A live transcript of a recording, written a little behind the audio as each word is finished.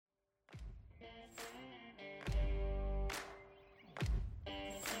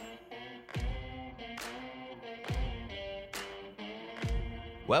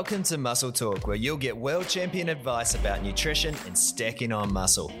Welcome to Muscle Talk, where you'll get world champion advice about nutrition and stacking on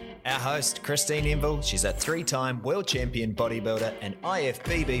muscle. Our host, Christine Enville, she's a 3-time world champion bodybuilder, an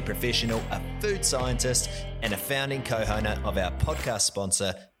IFBB professional, a food scientist, and a founding co-owner of our podcast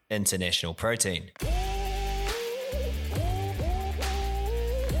sponsor, International Protein.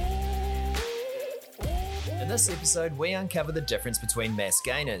 In this episode, we uncover the difference between mass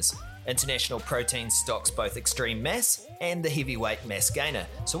gainers. International Protein stocks both extreme mass and the heavyweight mass gainer.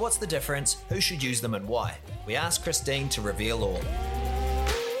 So what's the difference? Who should use them and why? We asked Christine to reveal all.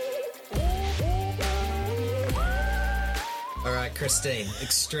 All right, Christine,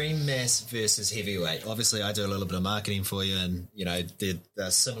 extreme mass versus heavyweight. Obviously, I do a little bit of marketing for you, and they're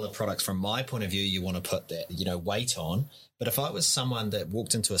similar products from my point of view. You want to put that weight on. But if I was someone that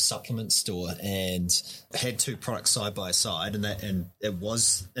walked into a supplement store and had two products side by side, and it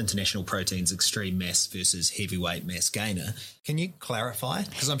was International Protein's extreme mass versus heavyweight mass gainer, can you clarify?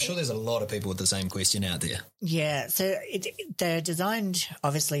 Because I'm sure there's a lot of people with the same question out there. Yeah, so they're designed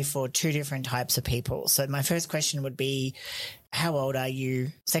obviously for two different types of people. So my first question would be, how old are you?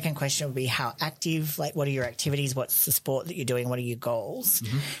 Second question would be, how active? Like, what are your activities? What's the sport that you're doing? What are your goals?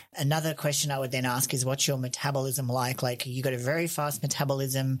 Mm-hmm. Another question I would then ask is, what's your metabolism like? Like, you got a very fast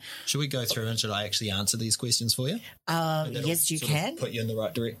metabolism. Should we go through and should I actually answer these questions for you? Yes, you can. Put you in the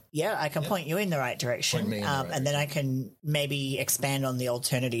right direction. Yeah, I can point you in the right direction. Point me in the right and then I can maybe expand on the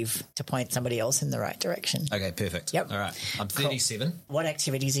alternative to point somebody else in the right direction. Okay, perfect. Yep. All right. I'm 37. Cool. What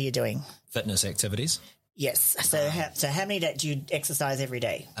activities are you doing? Fitness activities. Yes. So how many do you exercise every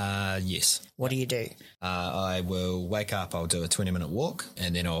day? Yes. What do you do? I will wake up, I'll do a 20-minute walk,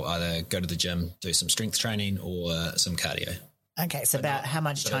 and then I'll either go to the gym, do some strength training or some cardio. Okay, so about how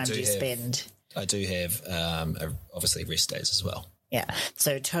much time do you spend? I do have obviously rest days as well. Yeah.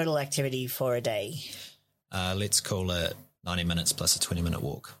 So total activity for a day? Let's call it 90 minutes plus a 20-minute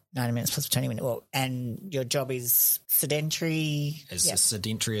walk. 90 minutes plus a 20-minute walk. And your job is sedentary? As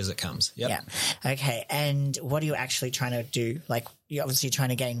sedentary as it comes. Yep. Yeah. Okay. And what are you actually trying to do? Like, you're obviously trying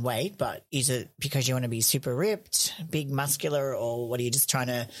to gain weight, but is it because you want to be super ripped, big muscular, or what are you just trying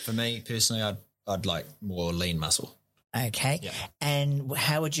to? For me personally, I'd like more lean muscle. Okay. Yeah. And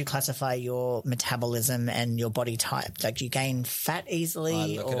how would you classify your metabolism and your body type? Like, do you gain fat easily?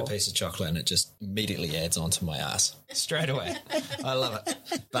 I look at a piece of chocolate and it just immediately adds onto my ass straight away. I love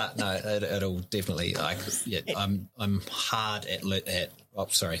it. But no, it'll definitely I'm hard at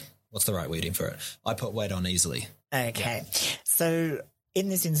sorry. What's the right wording for it? I put weight on easily. Okay. Yeah. So in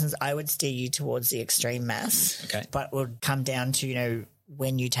this instance, I would steer you towards the extreme mass. Okay. But it would come down to,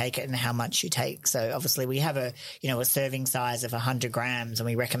 when you take it and how much you take. So obviously we have a serving size of 100 grams and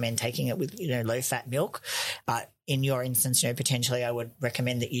we recommend taking it with, low fat milk. But in your instance, potentially I would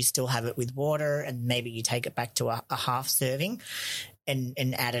recommend that you still have it with water and maybe you take it back to a half serving and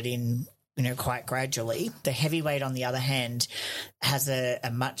add it in, quite gradually. The heavyweight, on the other hand, has a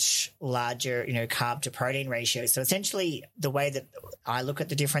much larger, carb to protein ratio. So essentially the way that I look at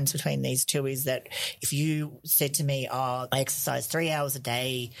the difference between these two is that if you said to me, I exercise 3 hours a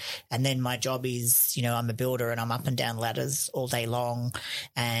day and then my job is, I'm a builder and I'm up and down ladders all day long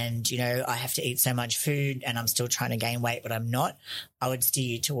and, I have to eat so much food and I'm still trying to gain weight, but I'm not, I would steer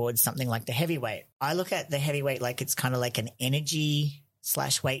you towards something like the heavyweight. I look at the heavyweight like it's kind of like an energy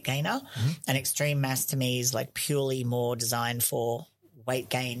 / weight gainer. Mm-hmm. And extreme mass to me is like purely more designed for weight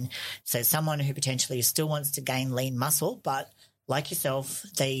gain. So someone who potentially still wants to gain lean muscle, but like yourself,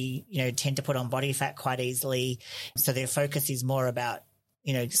 they, tend to put on body fat quite easily. So their focus is more about,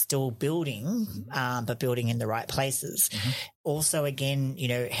 still building, but building in the right places. Mm-hmm. Also, again,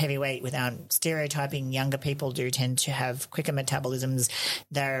 heavyweight, without stereotyping, younger people do tend to have quicker metabolisms.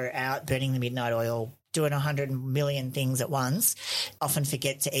 They're out burning the midnight oil, doing 100 million things at once, often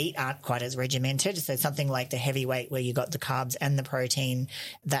forget to eat, aren't quite as regimented. So something like the heavyweight where you got the carbs and the protein,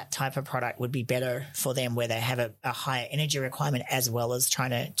 that type of product would be better for them, where they have a higher energy requirement as well as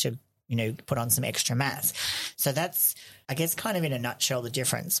trying to put on some extra mass. So that's, I guess, kind of in a nutshell, the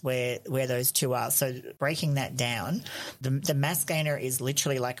difference where those two are. So breaking that down, the mass gainer is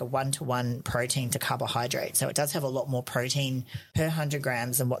literally like a 1-to-1 protein to carbohydrate. So it does have a lot more protein per 100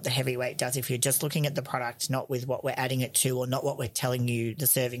 grams than what the heavyweight does. If you're just looking at the product, not with what we're adding it to or not what we're telling you the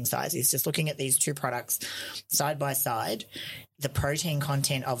serving size is, just looking at these two products side by side, the protein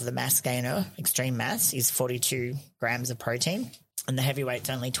content of the mass gainer, extreme mass, is 42 grams of protein. And the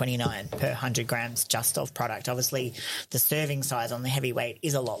heavyweight's only 29 per 100 grams just of product. Obviously, the serving size on the heavyweight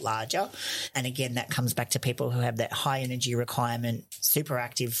is a lot larger. And again, that comes back to people who have that high energy requirement, super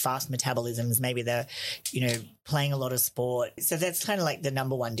active, fast metabolisms. Maybe they're, playing a lot of sport. So that's kind of like the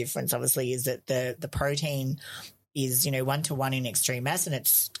number one difference, obviously, is that the protein is, 1-to-1 in extreme mass, and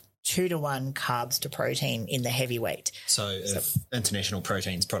it's 2-to-1 carbs to protein in the heavyweight. So if International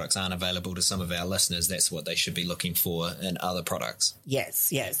Proteins products aren't available to some of our listeners, that's what they should be looking for in other products.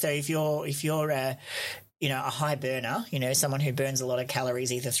 Yes, yeah. So if you're a high burner, someone who burns a lot of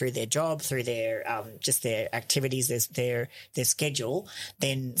calories either through their job, through their just their activities, their schedule,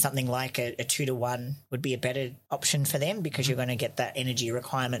 then something like a 2-to-1 would be a better option for them, because you're going to get that energy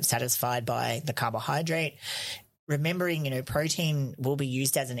requirement satisfied by the carbohydrate. Remembering, protein will be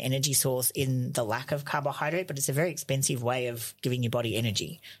used as an energy source in the lack of carbohydrate, but it's a very expensive way of giving your body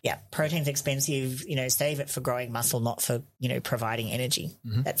energy. Yeah, protein's expensive, save it for growing muscle, not for, providing energy.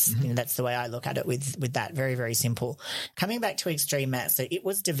 That's the way I look at it with that. Very, very simple. Coming back to Extreme Mass, so it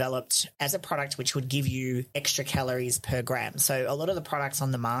was developed as a product which would give you extra calories per gram. So a lot of the products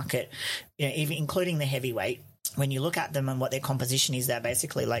on the market, even including the heavyweight, when you look at them and what their composition is, they're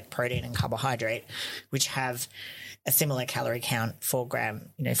basically like protein and carbohydrate, which have a similar calorie count, 4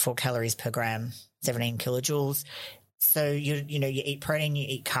 calories per gram, 17 kilojoules. So you eat protein, you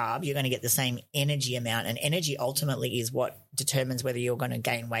eat carb, you're going to get the same energy amount, and energy ultimately is what determines whether you're going to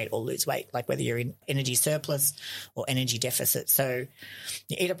gain weight or lose weight, like whether you're in energy surplus or energy deficit. So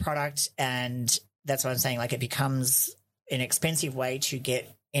you eat a product, and that's what I'm saying, like it becomes an expensive way to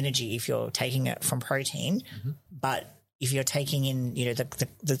get energy if you're taking it from protein, but if you're taking in,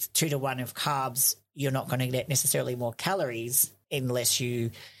 the 2-to-1 of carbs, you're not going to get necessarily more calories unless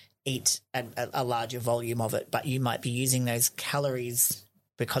you eat a larger volume of it, but you might be using those calories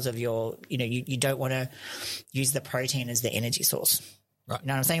because of your, you don't want to use the protein as the energy source. Right. You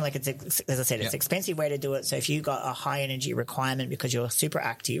know what I'm saying? Like as I said, it's an expensive way to do it. So if you got a high energy requirement because you're super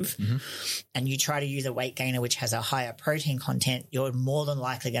active and you try to use a weight gainer which has a higher protein content, you're more than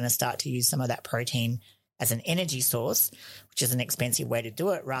likely going to start to use some of that protein as an energy source, which is an expensive way to do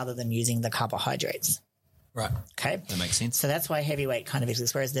it rather than using the carbohydrates. Right. Okay. That makes sense. So that's why heavyweight kind of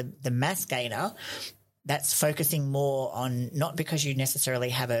exists. Whereas the mass gainer, that's focusing more on, not because you necessarily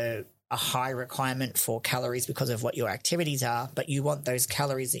have a high requirement for calories because of what your activities are, but you want those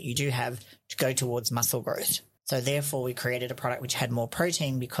calories that you do have to go towards muscle growth. So therefore we created a product which had more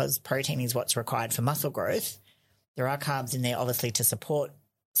protein, because protein is what's required for muscle growth. There are carbs in there obviously to support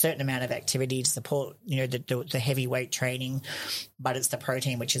certain amount of activity, to support, the heavyweight training, but it's the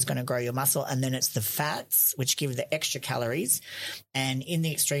protein which is going to grow your muscle. And then it's the fats which give the extra calories. And in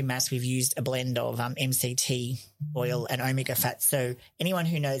the Extreme Mass, we've used a blend of MCT oil and omega fats. So anyone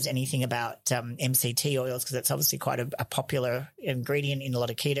who knows anything about MCT oils, because it's obviously quite a popular ingredient in a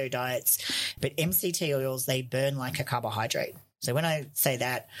lot of keto diets, but MCT oils, they burn like a carbohydrate. So when I say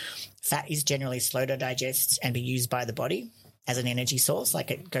that, fat is generally slow to digest and be used by the body as an energy source.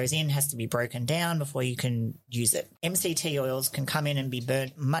 Like it goes in, has to be broken down before you can use it. MCT oils can come in and be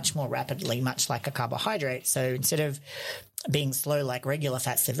burnt much more rapidly, much like a carbohydrate. So instead of being slow like regular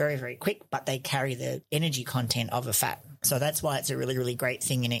fats, they're very, very quick, but they carry the energy content of a fat. So that's why it's a really, really great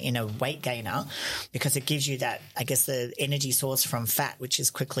thing in a weight gainer, because it gives you that, I guess, the energy source from fat, which is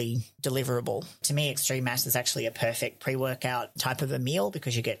quickly deliverable. To me, Extreme Mass is actually a perfect pre-workout type of a meal,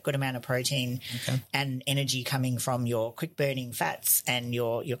 because you get good amount of protein and energy coming from your quick burning fats and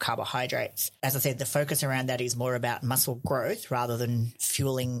your carbohydrates. As I said, the focus around that is more about muscle growth rather than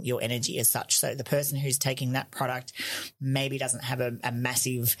fueling your energy as such. So the person who's taking that product maybe doesn't have a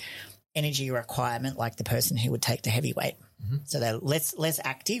massive energy requirement like the person who would take the heavyweight. So they're less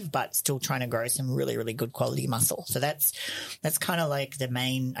active, but still trying to grow some really, really good quality muscle. So that's kind of like the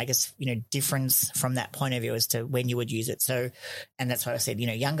main, I guess, difference from that point of view as to when you would use it. So, and that's why I said,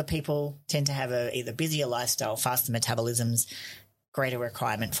 younger people tend to have a either busier lifestyle, faster metabolisms, greater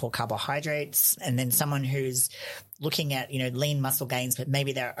requirement for carbohydrates. And then someone who's looking at, lean muscle gains, but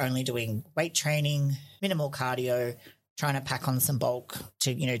maybe they're only doing weight training, minimal cardio, trying to pack on some bulk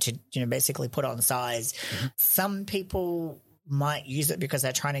to basically put on size. Some people might use it because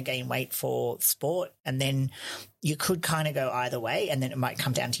they're trying to gain weight for sport, and then you could kind of go either way, and then it might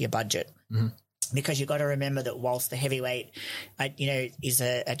come down to your budget. Because you've got to remember that whilst the heavyweight, is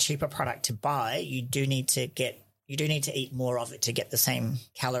a cheaper product to buy, you do need to eat more of it to get the same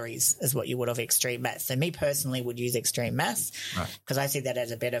calories as what you would of Extreme Mass. So me personally would use Extreme Mass because I see that as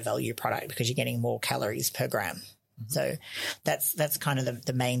a better value product, because you're getting more calories per gram. So that's kind of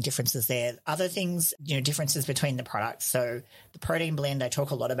the main differences there. Other things, differences between the products. So the protein blend, I talk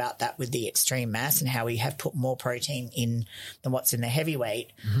a lot about that with the Extreme Mass and how we have put more protein in than what's in the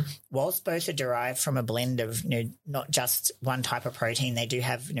heavyweight. Whilst both are derived from a blend of, not just one type of protein, they do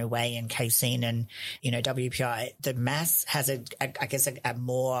have, whey and casein and, WPI. The mass has a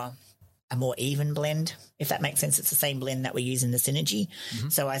more a more even blend, if that makes sense. It's the same blend that we use in the Synergy.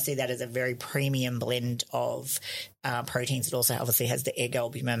 So I see that as a very premium blend of proteins. It also obviously has the egg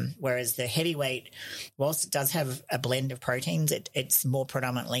albumin, whereas the heavyweight, whilst it does have a blend of proteins, it's more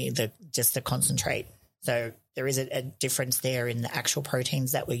predominantly just the concentrate. So there is a difference there in the actual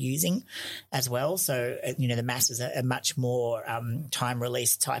proteins that we're using as well. So, the mass is a much more time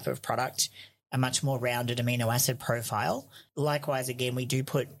release type of product, a much more rounded amino acid profile. Likewise, again, we do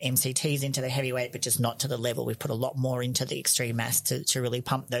put MCTs into the heavyweight, but just not to the level. We put a lot more into the extreme mass to really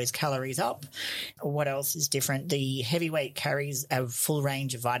pump those calories up. What else is different? The heavyweight carries a full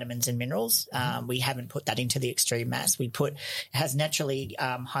range of vitamins and minerals. We haven't put that into the extreme mass. It has naturally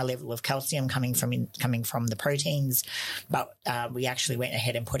high level of calcium coming from the proteins, but we actually went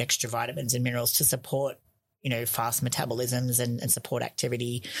ahead and put extra vitamins and minerals to support fast metabolisms and support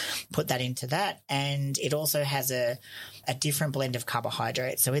activity, put that into that. And it also has a different blend of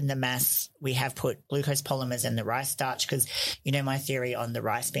carbohydrates. So in the mass, we have put glucose polymers and the rice starch because, my theory on the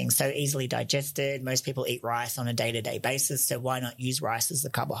rice being so easily digested, most people eat rice on a day-to-day basis. So why not use rice as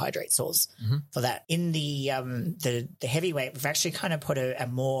the carbohydrate source for that? In the heavyweight, we've actually kind of put a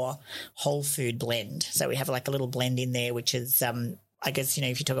more whole food blend. So we have like a little blend in there, which is, I guess,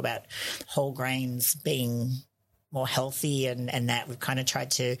 if you talk about whole grains being more healthy and that, we've kind of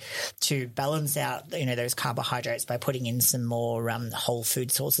tried to balance out, those carbohydrates by putting in some more whole food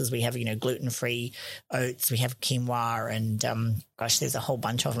sources. We have, gluten-free oats, we have quinoa and, there's a whole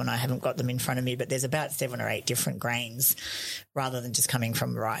bunch of them and I haven't got them in front of me, but there's about 7 or 8 different grains rather than just coming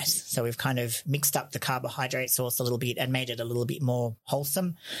from rice. So we've kind of mixed up the carbohydrate source a little bit and made it a little bit more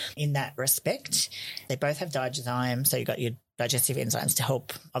wholesome in that respect. They both have diazyme, so you've got your digestive enzymes to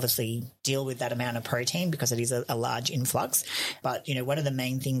help obviously deal with that amount of protein because it is a large influx. But, one of the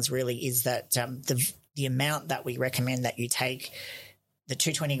main things really is that the amount that we recommend that you take, the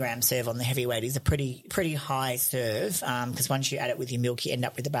 220-gram serve on the heavyweight is a pretty high serve because once you add it with your milk, you end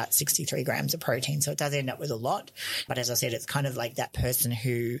up with about 63 grams of protein. So it does end up with a lot. But as I said, it's kind of like that person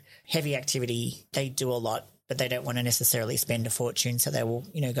who heavy activity, they do a lot, but they don't want to necessarily spend a fortune, so they will,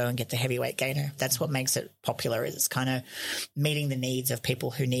 go and get the heavyweight gainer. That's what makes it popular. Is it's kind of meeting the needs of people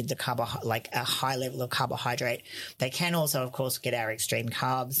who need a high level of carbohydrate. They can also, of course, get our extreme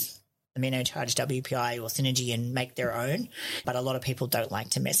carbs, amino charged WPI or Synergy, and make their own. But a lot of people don't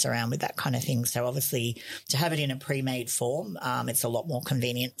like to mess around with that kind of thing. So obviously to have it in a pre-made form, it's a lot more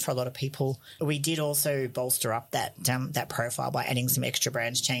convenient for a lot of people. We did also bolster up that profile by adding some extra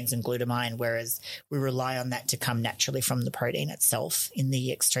branch chains and glutamine, whereas we rely on that to come naturally from the protein itself in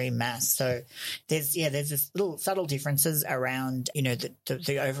the extreme mass. So there's this little subtle differences around,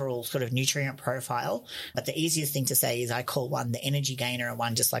 the overall sort of nutrient profile. But the easiest thing to say is I call one the energy gainer and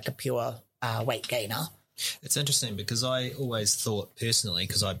one just like a pure weight gainer. It's interesting because I always thought personally,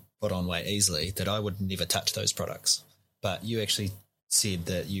 because I put on weight easily, that I would never touch those products. But you actually said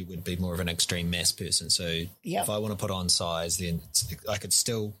that you would be more of an extreme mass person. So if I want to put on size, then I could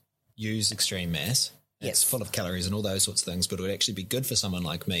still use extreme mass. It's full of calories and all those sorts of things, but it would actually be good for someone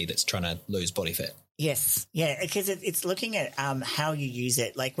like me that's trying to lose body fat. Yes. Yeah, because it's looking at how you use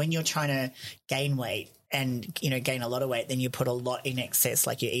it. Like when you're trying to gain weight and, gain a lot of weight, then you put a lot in excess,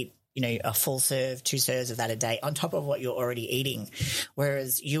 like you eat a full serve, 2 serves of that a day on top of what you're already eating.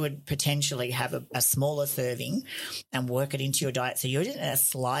 Whereas you would potentially have a smaller serving and work it into your diet. So you're in a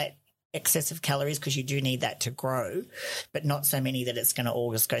slight excess of calories because you do need that to grow, but not so many that it's going to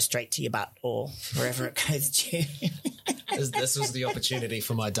all just go straight to your butt or wherever it goes to. This was the opportunity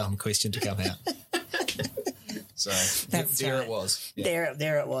for my dumb question to come out. So there right. It was. Yeah.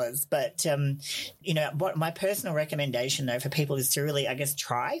 There it was. But, what my personal recommendation, though, for people is to really, I guess,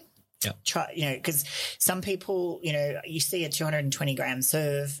 try. Yeah. Try, because some people, you see a 220-gram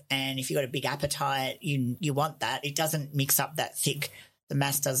serve, and if you've got a big appetite, you want that. It doesn't mix up that thick. The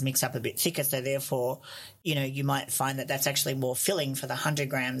mass does mix up a bit thicker, so therefore, you might find that that's actually more filling for the 100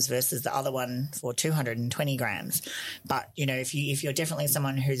 grams versus the other one for 220 grams. But, if you're definitely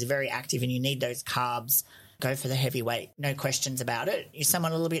someone who's very active and you need those carbs, go for the heavyweight, no questions about it. You're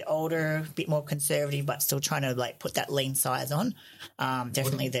someone a little bit older, a bit more conservative, but still trying to put that lean size on.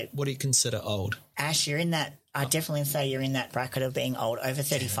 Definitely What do you consider old? Ash, you're in that. I definitely say you're in that bracket of being old, over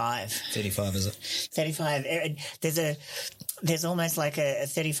 35. 35 is it? 35. There's almost like a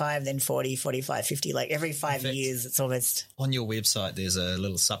 35, then 40, 45, 50. Like every 5 years, it's almost. On your website, there's a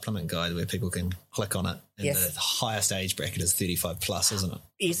little supplement guide where people can click on it. And the highest age bracket is 35 plus, isn't it?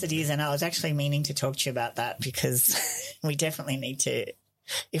 Yes, it is. And I was actually meaning to talk to you about that because we definitely need to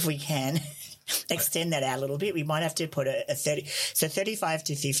if we can extend that out a little bit, we might have to put a 30, so 35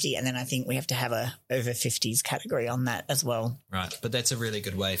 to 50, and then I think we have to have a over 50s category on that as well. Right. But that's a really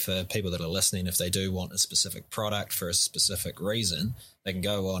good way for people that are listening, if they do want a specific product for a specific reason, they can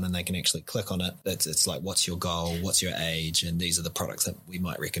go on and they can actually click on it. It's like, what's your goal? What's your age? And these are the products that we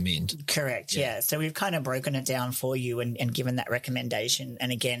might recommend. Correct. Yeah. So we've kind of broken it down for you and given that recommendation.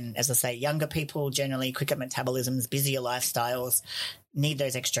 And again, as I say, younger people, generally quicker metabolisms, busier lifestyles, need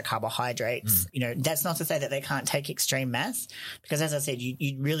those extra carbohydrates. You know, that's not to say that they can't take extreme mass, because as I said,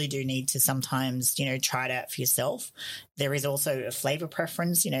 you really do need to sometimes, you know, try it out for yourself. There is also a flavor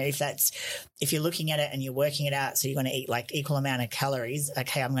preference. You know, if you're looking at it and you're working it out, so you're going to eat like equal amount of calories.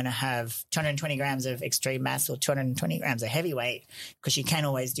 Okay, I'm going to have 220 grams of extreme mass or 220 grams of heavyweight, because you can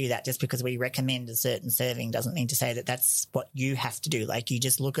always do that. Just because we recommend a certain serving doesn't mean to say that that's what you have to do. Like, you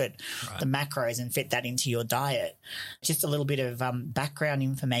just look at the macros and fit that into your diet. Just a little bit of background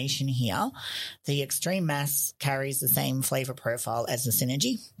information here. The extreme mass carries the same flavor profile as the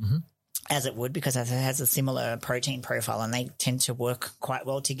Synergy. As it would, because it has a similar protein profile and they tend to work quite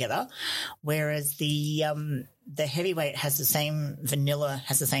well together. Whereas the heavyweight has the same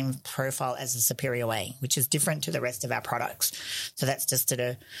profile as the Superior Whey, which is different to the rest of our products. So that's just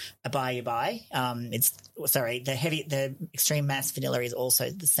a buy you buy. The extreme mass vanilla is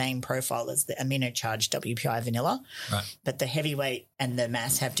also the same profile as the amino charged WPI vanilla. Right. But the heavyweight and the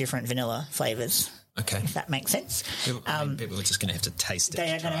mass have different vanilla flavors. Okay. If that makes sense. People are just going to have to taste it.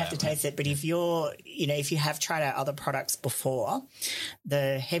 They are going to have to taste it. But if if you have tried out other products before,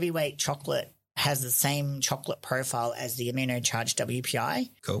 the heavyweight chocolate has the same chocolate profile as the amino charged WPI.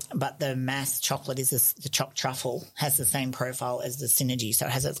 Cool. But the mass chocolate the choc truffle has the same profile as the Synergy. So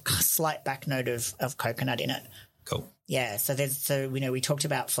it has a slight back note of coconut in it. Cool. Yeah, we talked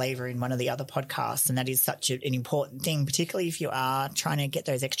about flavor in one of the other podcasts, and that is such an important thing, particularly if you are trying to get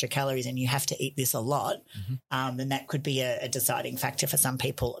those extra calories and you have to eat this a lot, then that could be a deciding factor for some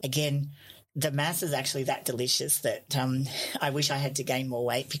people. Again, the mass is actually that delicious that I wish I had to gain more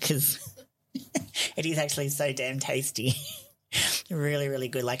weight, because it is actually so damn tasty. Really, really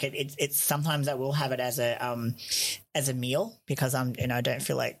good. Like it's sometimes I will have it as a meal, because I don't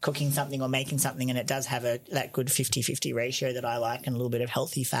feel like cooking something or making something, and it does have that good 50-50 ratio that I like, and a little bit of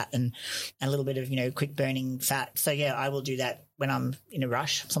healthy fat and a little bit of, quick burning fat. So yeah, I will do that when I'm in a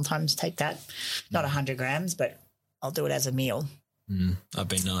rush. Sometimes take that, not 100 grams, but I'll do it as a meal. I've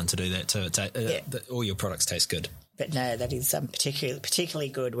been known to do that too. All your products taste good. But no, that is particularly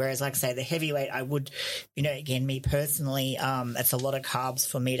good. Whereas, like I say, the heavyweight, I would, again, me personally, it's a lot of carbs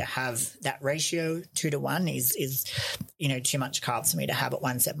for me to have. That ratio 2-to-1 is too much carbs for me to have at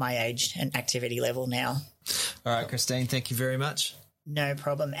once at my age and activity level now. All right, Christine, thank you very much. No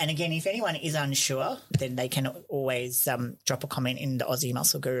problem. And again, if anyone is unsure, then they can always drop a comment in the Aussie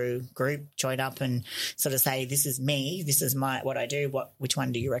Muscle Guru group, join up and sort of say, this is me, this is what I do, which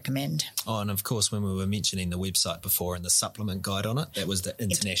one do you recommend? Oh, and of course, when we were mentioning the website before and the supplement guide on it, that was the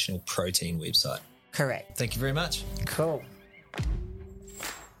International Protein website. Correct. Thank you very much. Cool.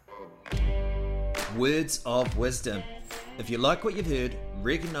 Words of wisdom. If you like what you've heard,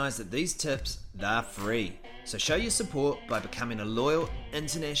 recognise that these tips, they're free. So show your support by becoming a loyal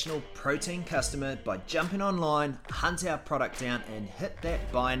International Protein customer by jumping online, hunt our product down and hit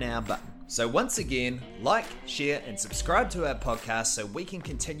that buy now button. So once again, like, share and subscribe to our podcast so we can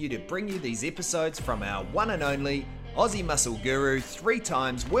continue to bring you these episodes from our one and only Aussie Muscle Guru, 3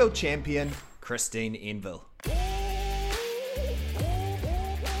 times world champion, Christine Enville.